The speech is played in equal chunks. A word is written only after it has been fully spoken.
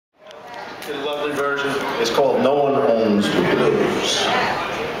A lovely version. It's called No One Owns the Blues.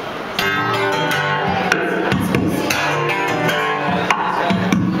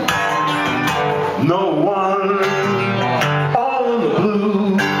 No one on the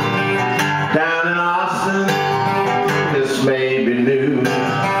blues down in Austin. This may be new.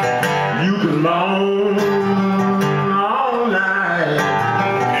 You can moan all night.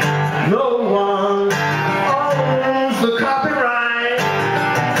 No one owns the copyright.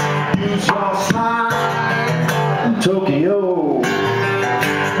 Use your sign in Tokyo.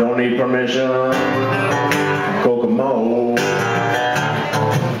 Don't need permission. Kokomo.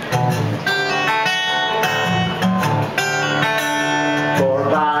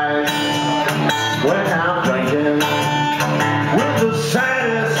 Went out drinking with the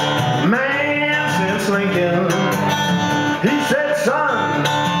saddest man since Lincoln. He said, son,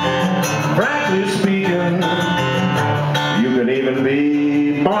 frankly speaking, you can even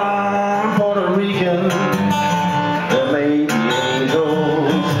be born Puerto Rican. There may be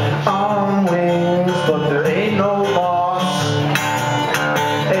angels on wings, but there ain't no boss,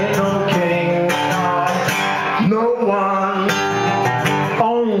 ain't no king, no one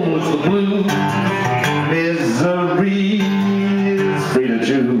owns the blues. Misery is free to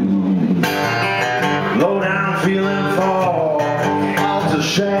choose. Low down feeling for all to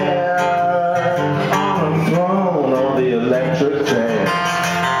share on the throne of the electric chair.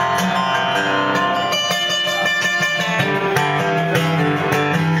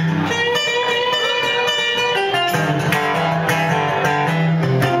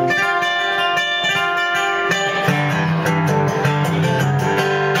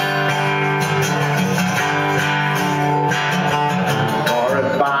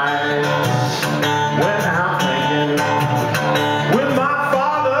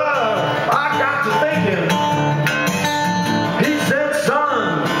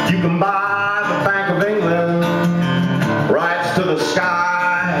 To the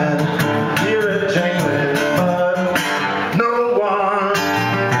sky and hear it jingling, but no one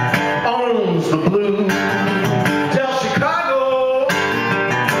owns the blues. Tell Chicago,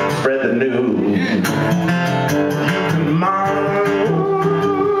 spread the news.